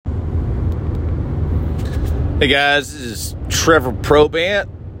Hey guys, this is Trevor Probant.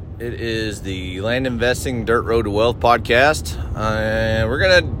 It is the Land Investing Dirt Road to Wealth podcast. I'm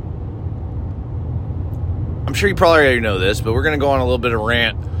sure you probably already know this, but we're going to go on a little bit of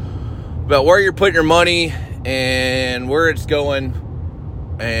rant about where you're putting your money and where it's going,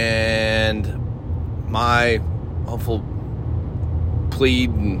 and my hopeful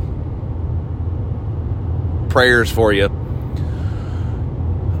plead and prayers for you.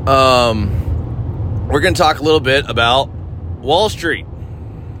 We're going to talk a little bit about Wall Street.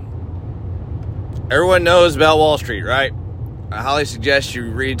 Everyone knows about Wall Street, right? I highly suggest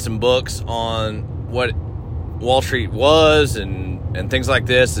you read some books on what Wall Street was and things like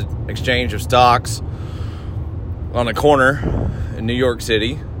this, an exchange of stocks on a corner in New York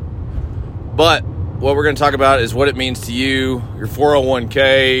City. But what we're going to talk about is what it means to you, your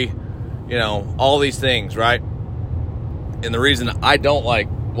 401k, all these things, right? And the reason I don't like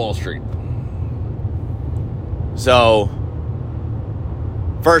Wall Street. So,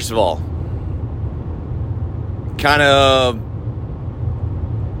 first of all, kind of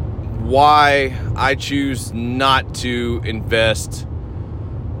why I choose not to invest,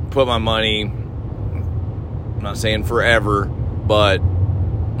 put my money, I'm not saying forever, but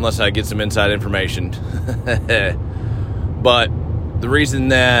unless I get some inside information. But the reason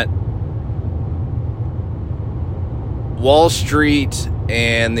that Wall Street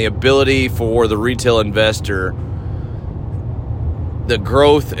and the ability for the retail investor, the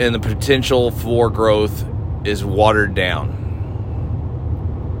growth and the potential for growth is watered down.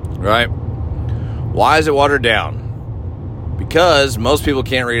 Right? Why is it watered down? Because most people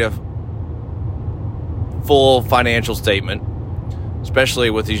can't read a full financial statement, especially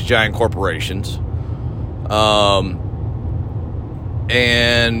with these giant corporations.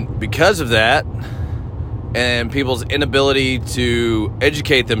 And because of that, and people's inability to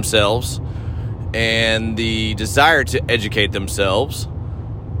educate themselves and the desire to educate themselves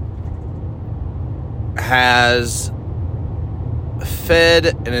has fed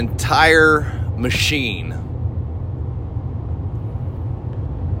an entire machine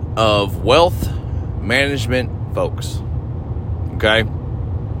of wealth management folks. Okay?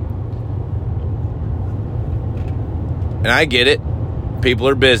 And I get it. People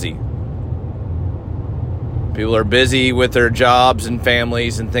are busy. People are busy with their jobs and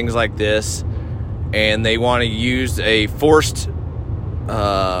families and things like this, and they want to use a forced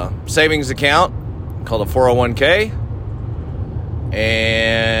savings account called a 401k,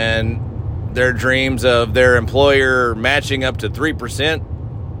 and their dreams of their employer matching up to 3%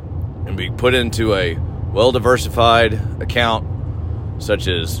 and be put into a well-diversified account such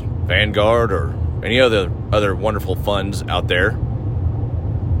as Vanguard or any other wonderful funds out there.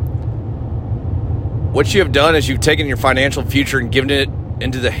 What you have done is you've taken your financial future and given it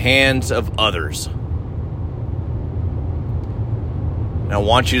into the hands of others. And I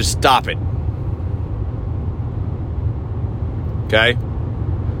want you to stop it. Okay?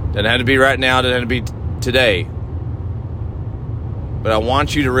 Doesn't have to be right now, doesn't have to be today. But I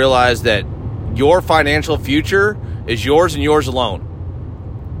want you to realize that your financial future is yours and yours alone.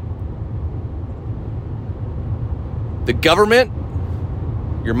 The government,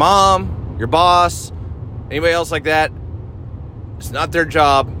 your mom, your boss, anybody else like that, it's not their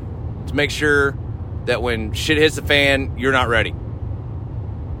job to make sure that when shit hits the fan, you're not ready.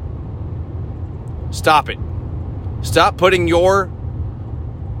 Stop it. Stop putting your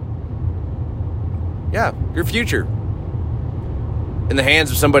future in the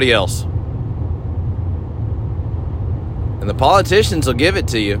hands of somebody else. And the politicians will give it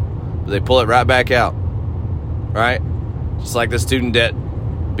to you, but they pull it right back out. Right? Just like the student debt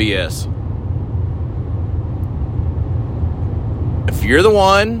BS. If you're the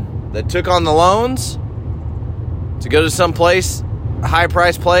one that took on the loans to go to some place, a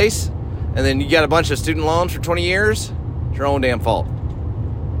high-priced place, and then you got a bunch of student loans for 20 years, it's your own damn fault.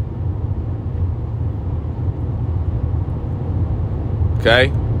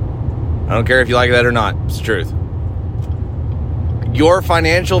 Okay? I don't care if you like that or not. It's the truth. Your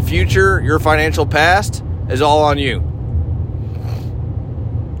financial future, your financial past is all on you.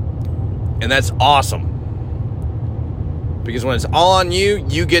 And that's awesome. Because when it's all on you,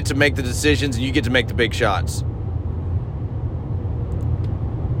 you get to make the decisions and you get to make the big shots.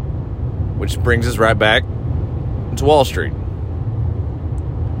 Which brings us right back to Wall Street.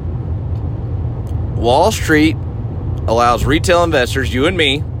 Wall Street allows retail investors, you and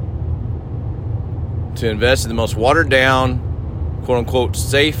me, to invest in the most watered down, quote unquote,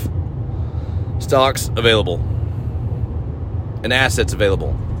 safe stocks available and assets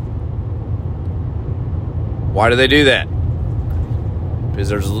available. Why do they do that? Because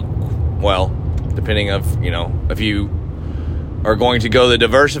there's, well, depending if you are going to go the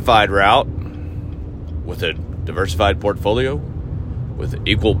diversified route with a diversified portfolio with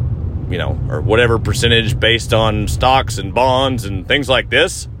equal, or whatever percentage based on stocks and bonds and things like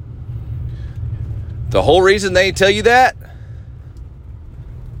this. The whole reason they tell you that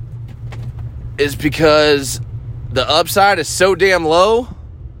is because the upside is so damn low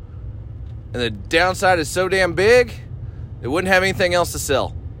and the downside is so damn big, they wouldn't have anything else to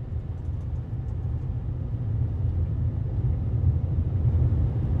sell.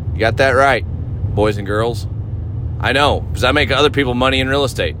 You got that right, boys and girls. I know, because I make other people money in real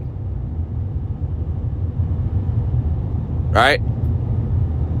estate. Right?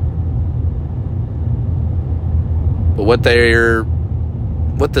 But what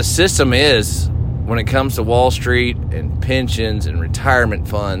the system is when it comes to Wall Street and pensions and retirement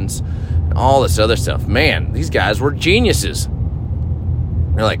funds and all this other stuff, man, these guys were geniuses.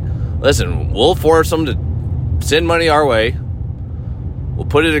 They're like, listen, we'll force them to send money our way. We'll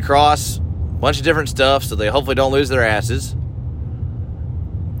put it across a bunch of different stuff so they hopefully don't lose their asses.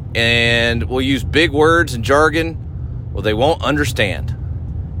 And we'll use big words and jargon well they won't understand.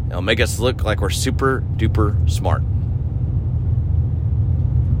 It'll make us look like we're super duper smart.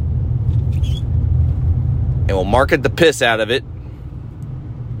 And we'll market the piss out of it.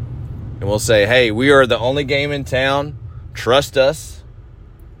 And we'll say, hey, we are the only game in town. Trust us.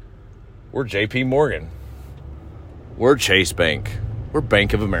 We're JP Morgan. We're Chase Bank. We're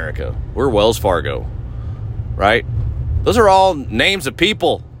Bank of America. We're Wells Fargo. Right? Those are all names of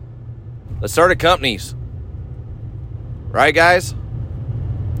people that started companies. Right, guys?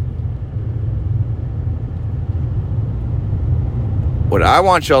 What I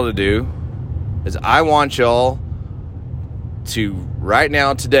want y'all to do is I want y'all to, right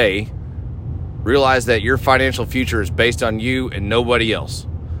now, today, realize that your financial future is based on you and nobody else.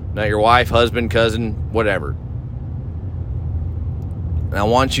 Not your wife, husband, cousin, whatever. And I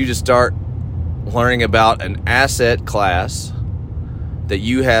want you to start learning about an asset class that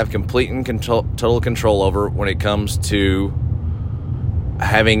you have complete and total control over when it comes to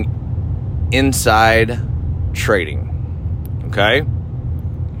having inside trading. Okay?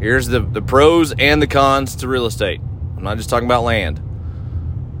 Here's the pros and the cons to real estate. I'm not just talking about land.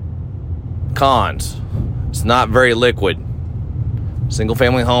 Cons. It's not very liquid.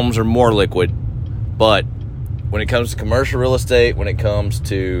 Single-family homes are more liquid. But when it comes to commercial real estate, when it comes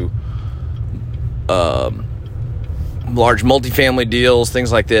to large multifamily deals,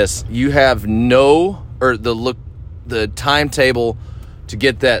 things like this, you have the timetable to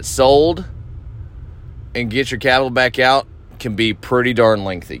get that sold and get your capital back out can be pretty darn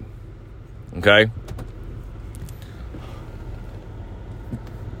lengthy. Okay?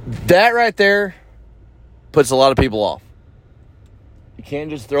 That right there puts a lot of people off. You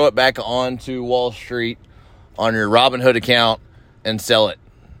can't just throw it back onto Wall Street on your Robinhood account and sell it.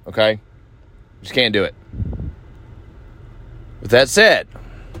 Okay? Just can't do it. With that said,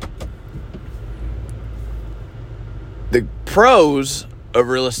 the pros of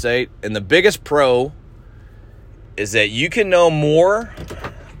real estate, and the biggest pro is that you can know more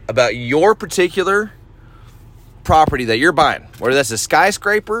about your particular property that you're buying, whether that's a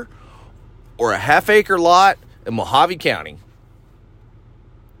skyscraper or a half-acre lot in Mojave County.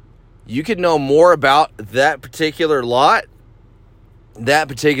 You can know more about that particular lot, that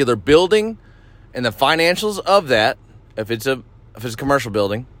particular building, and the financials of that, if it's a commercial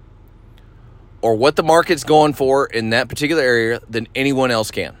building, or what the market's going for in that particular area than anyone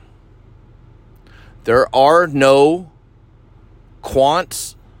else can. There are no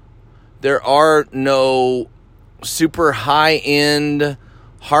quants. There are no super high-end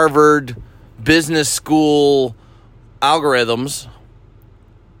Harvard Business School algorithms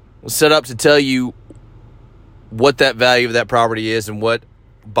set up to tell you what that value of that property is and what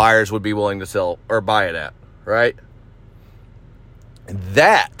buyers would be willing to sell or buy it at, right?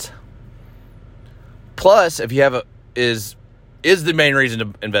 That, plus, if you have is the main reason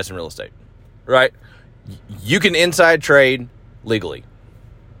to invest in real estate, right? You can inside trade legally,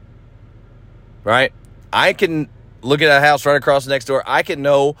 right? I can look at a house right across next door. I can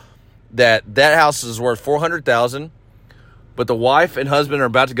know that house is worth $400,000, but the wife and husband are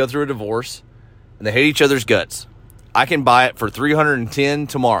about to go through a divorce, and they hate each other's guts. I can buy it for $310,000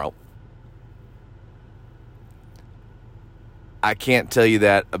 tomorrow. I can't tell you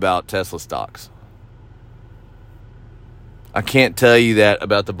that about Tesla stocks. I can't tell you that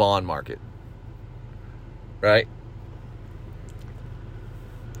about the bond market. Right?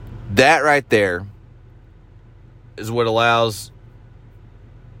 That right there is what allows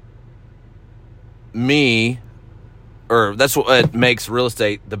me, that's what makes real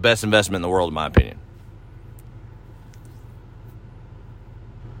estate the best investment in the world, in my opinion.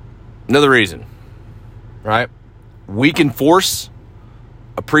 Another reason, right? We can force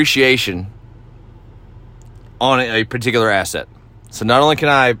appreciation on a particular asset. So not only can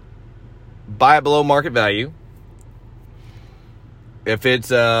I buy it below market value, if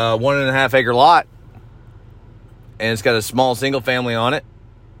it's a 1.5 acre lot and it's got a small single family on it,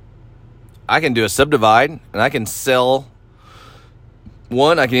 I can do a subdivide and I can sell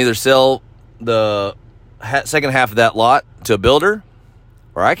one. I can either sell the second half of that lot to a builder,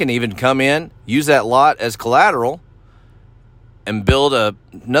 or I can even come in, use that lot as collateral, and build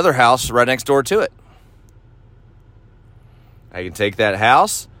another house right next door to it. I can take that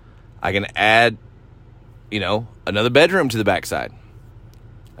house, I can add, another bedroom to the backside,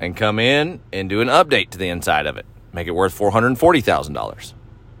 and come in and do an update to the inside of it, make it worth $440,000.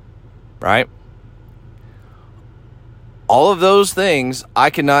 Right? All of those things I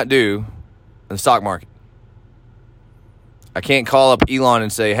cannot do in the stock market. I can't call up Elon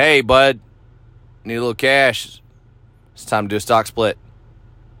and say, hey, bud, need a little cash. It's time to do a stock split.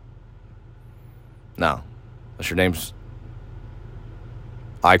 No. Unless your name's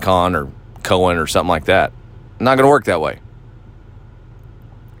Icon or Cohen or something like that. Not going to work that way.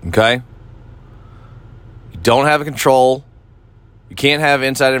 Okay? You don't have a control. You can't have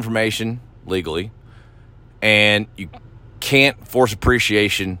inside information legally. And you can't force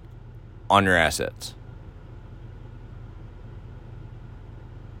appreciation on your assets.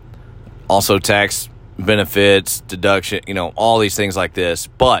 Also tax benefits, deduction, all these things like this.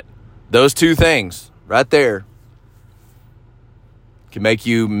 But those two things right there can make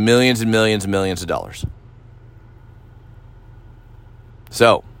you millions and millions and millions of dollars.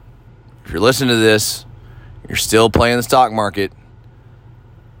 So, if you're listening to this, you're still playing the stock market,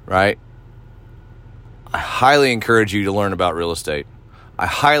 right? I highly encourage you to learn about real estate. I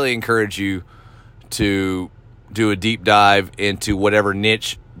highly encourage you to do a deep dive into whatever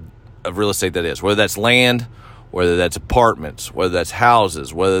niche of real estate that is, whether that's land, whether that's apartments, whether that's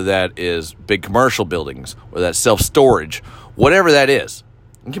houses, whether that is big commercial buildings, whether that's self-storage, whatever that is.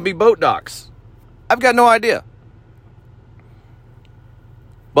 It can be boat docks. I've got no idea.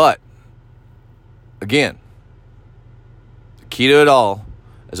 But, again, the key to it all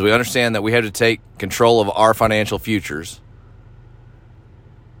is we understand that we have to take control of our financial futures.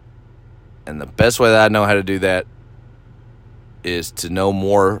 And the best way that I know how to do that is to know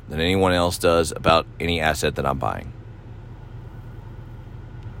more than anyone else does about any asset that I'm buying.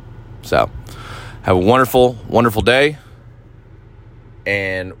 So, have a wonderful, wonderful day.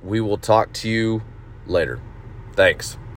 And we will talk to you later. Thanks.